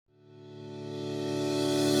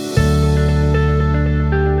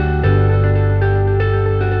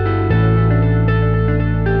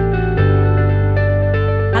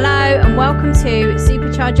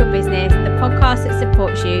Supercharge Your Business, the podcast that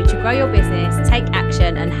supports you to grow your business, take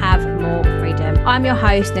action, and have more freedom. I'm your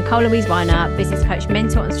host, Nicole Louise Weiner, business coach,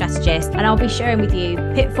 mentor, and strategist, and I'll be sharing with you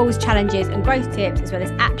pitfalls, challenges, and growth tips, as well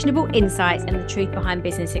as actionable insights and the truth behind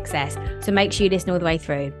business success. So make sure you listen all the way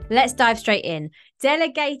through. Let's dive straight in.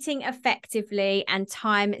 Delegating effectively and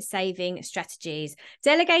time-saving strategies.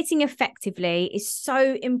 Delegating effectively is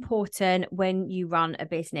so important when you run a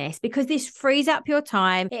business because this frees up your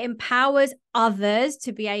time. It empowers others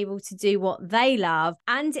to be able to do what they love,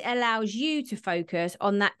 and it allows you to focus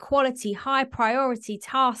on that quality, high priority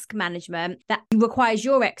task management that requires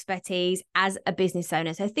your expertise as a business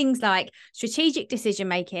owner. So things like strategic decision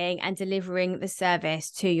making and delivering the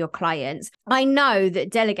service to your clients. I know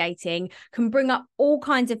that delegating can bring up all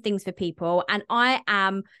kinds of things for people, and I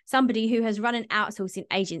am somebody who has run an outsourcing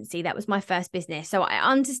agency. That was my first business, so I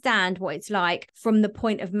understand what it's like from the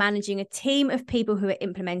point of managing a team of people who are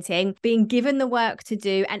implementing, being given the work to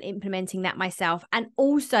do and implementing that myself, and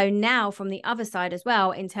also now from the other side as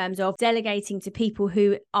well, in terms of delegating to people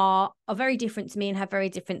who are very different to me and have very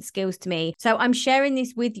different skills to me. So I'm sharing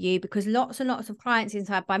this with you because lots and lots of clients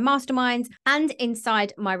inside my masterminds and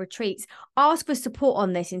inside my retreats ask for support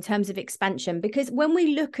on this in terms of expansion, because when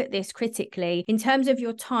we look at this critically in terms of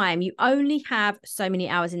your time, you only have so many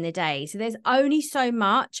hours in the day. So there's only so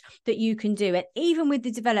much that you can do. And even with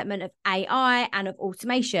the development of AI and of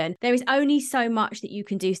automation, there is only so much that you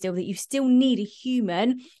can do still, that you still need a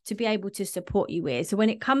human to be able to support you with. So when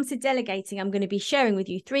it comes to delegating, I'm going to be sharing with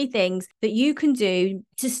you 3 things that you can do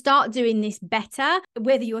to start doing this better,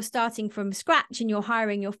 whether you're starting from scratch and you're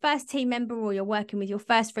hiring your first team member, or you're working with your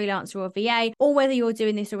first freelancer or VA, or whether you're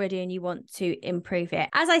doing this already and you want to improve it.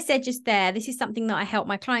 As I said just there, this is something that I help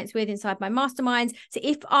my clients with inside my masterminds. So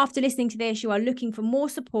if after listening to this, you are looking for more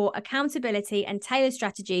support, accountability, and tailored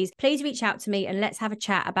strategies, please reach out to me and let's have a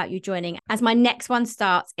chat about you joining, as my next one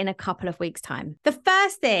starts in a couple of weeks' time. The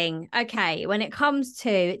first thing, okay, when it comes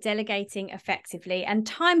to delegating effectively and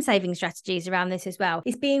time-saving strategies around this as well,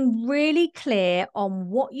 is being really clear on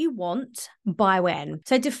what you want by when.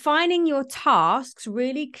 So defining your tasks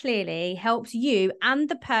really clearly helps you and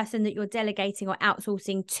the person that you're delegating or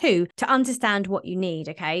outsourcing to understand what you need,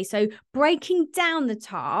 okay? So breaking down the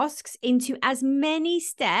tasks into as many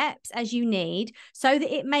steps as you need so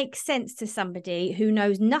that it makes sense to somebody who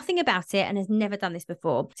knows nothing about it and has never done this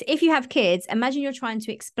before. So if you have kids, imagine you're trying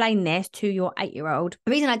to explain this to your 8-year-old.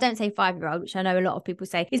 The reason I don't say 5-year-old, which I know a lot of people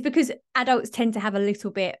say, is because adults tend to have a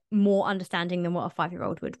little bit more understanding than what a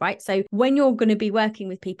 5-year-old would, right? So when you're going to be working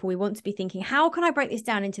with people, we want to be thinking, how can I break this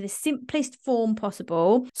down into the simplest form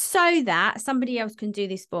possible so that somebody else can do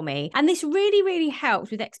this for me? And this really, really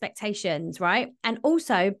helps with expectations, right? And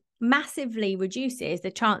also massively reduces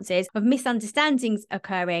the chances of misunderstandings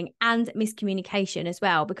occurring and miscommunication as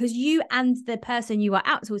well, because you and the person you are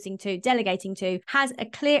outsourcing to, delegating to, has a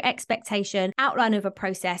clear expectation, outline of a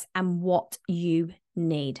process, and what you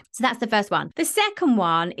need. So that's the first one. The second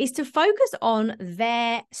one is to focus on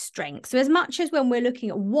their strengths. So as much as when we're looking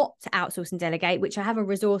at what to outsource and delegate, which I have a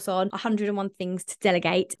resource on 101 things to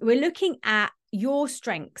delegate, we're looking at your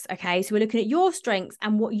strengths. Okay. So we're looking at your strengths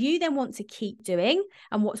and what you then want to keep doing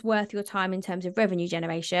and what's worth your time in terms of revenue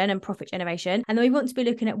generation and profit generation. And then we want to be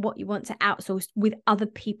looking at what you want to outsource with other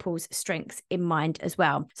people's strengths in mind as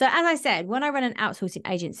well. So as I said, when I ran an outsourcing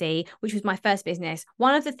agency, which was my first business,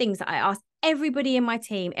 one of the things that I asked everybody in my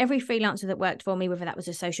team, every freelancer that worked for me, whether that was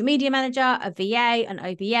a social media manager, a VA, an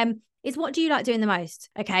OBM, is what do you like doing the most?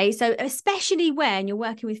 Okay, so especially when you're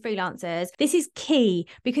working with freelancers, this is key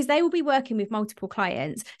because they will be working with multiple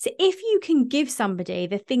clients. So if you can give somebody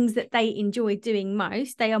the things that they enjoy doing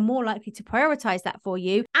most, they are more likely to prioritize that for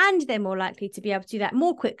you, and they're more likely to be able to do that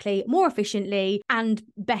more quickly, more efficiently, and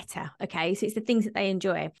better. Okay, so it's the things that they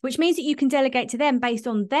enjoy, which means that you can delegate to them based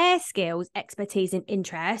on their skills, expertise, and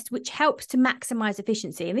interest, which helps to maximize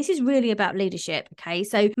efficiency. And this is really about leadership. Okay,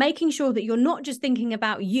 so making sure that you're not just thinking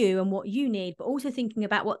about you and what you need, but also thinking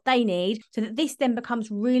about what they need, so that this then becomes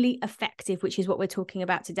really effective, which is what we're talking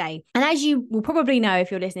about today. And as you will probably know if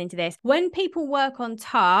you're listening to this, when people work on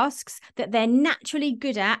tasks that they're naturally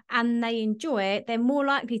good at and they enjoy it, they're more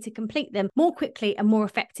likely to complete them more quickly and more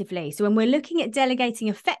effectively. So when we're looking at delegating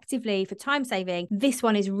effectively for time saving, this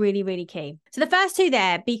one is really, really key. So the first 2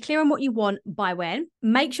 there, be clear on what you want by when.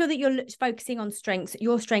 Make sure that you're focusing on strengths,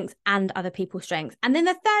 your strengths and other people's strengths. And then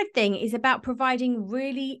the third thing is about providing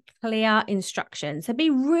really clear instructions. So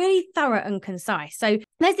be really thorough and concise. So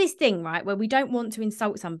there's this thing, right, where we don't want to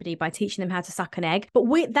insult somebody by teaching them how to suck an egg, but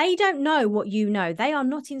they don't know what you know. They are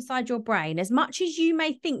not inside your brain. As much as you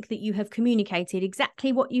may think that you have communicated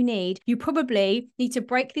exactly what you need, you probably need to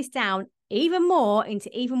break this down even more into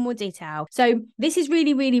even more detail. So this is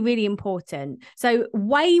really, really, really important. So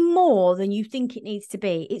way more than you think it needs to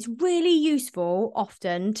be. It's really useful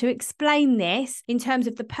often to explain this in terms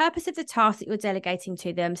of the purpose of the task that you're delegating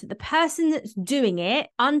to them, so the person that's doing it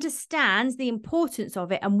understands the importance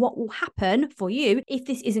of it and what will happen for you if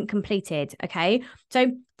this isn't completed. Okay,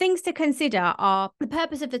 so things to consider are the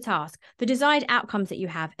purpose of the task, the desired outcomes that you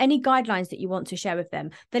have, any guidelines that you want to share with them,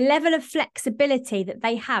 the level of flexibility that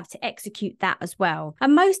they have to execute that as well.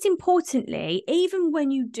 And most importantly, even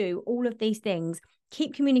when you do all of these things,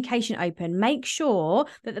 keep communication open. Make sure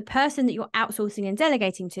that the person that you're outsourcing and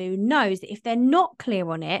delegating to knows that if they're not clear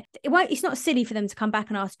on it, it's not silly for them to come back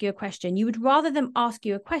and ask you a question. You would rather them ask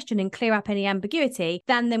you a question and clear up any ambiguity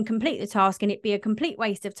than them complete the task and it be a complete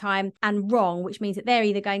waste of time and wrong, which means that they're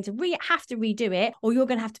either going to have to redo it, or you're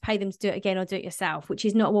going to have to pay them to do it again or do it yourself, which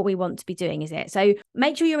is not what we want to be doing, is it? So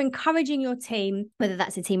make sure you're encouraging your team, whether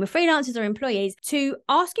that's a team of freelancers or employees, to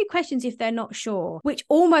ask you questions if they're not sure, which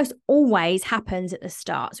almost always happens at the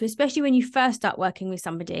start. So especially when you first start working with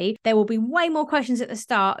somebody, there will be way more questions at the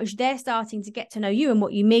start as they're starting to get to know you and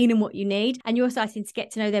what you mean and what you need, and you're starting to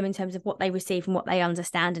get to know them in terms of what they receive and what they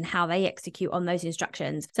understand and how they execute on those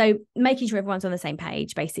instructions. So making sure everyone's on the same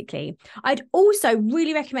page, basically. I'd also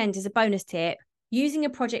really recommend, as a bonus tip, using a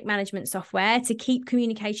project management software to keep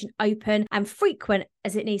communication open and frequent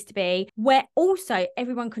as it needs to be, where also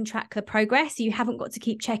everyone can track the progress. So you haven't got to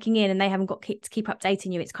keep checking in and they haven't got to keep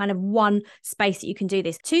updating you. It's kind of one space that you can do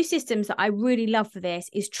this. Two systems that I really love for this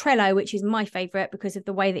is Trello, which is my favorite because of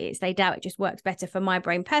the way that it's laid out. It just works better for my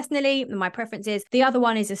brain personally and my preferences. The other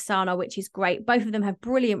one is Asana, which is great. Both of them have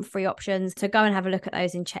brilliant free options. So go and have a look at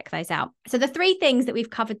those and check those out. So the three things that we've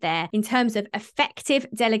covered there in terms of effective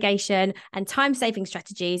delegation and time-saving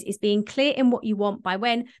strategies is being clear in what you want by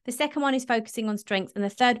when. The second one is focusing on strengths. And the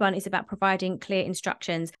third one is about providing clear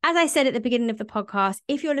instructions. As I said at the beginning of the podcast,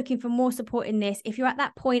 if you're looking for more support in this, if you're at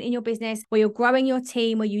that point in your business where you're growing your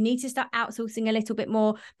team, where you need to start outsourcing a little bit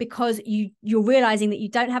more because you're realizing that you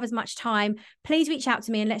don't have as much time, please reach out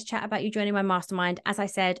to me and let's chat about you joining my mastermind. As I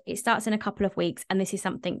said, it starts in a couple of weeks, and this is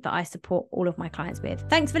something that I support all of my clients with.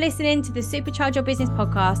 Thanks for listening to the Supercharge Your Business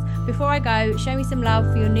podcast. Before I go, show me some love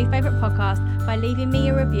for your new favorite podcast by leaving me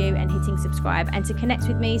a review and hitting subscribe. And to connect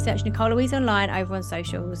with me, search Nicole Louise online over on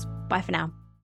socials. Bye for now.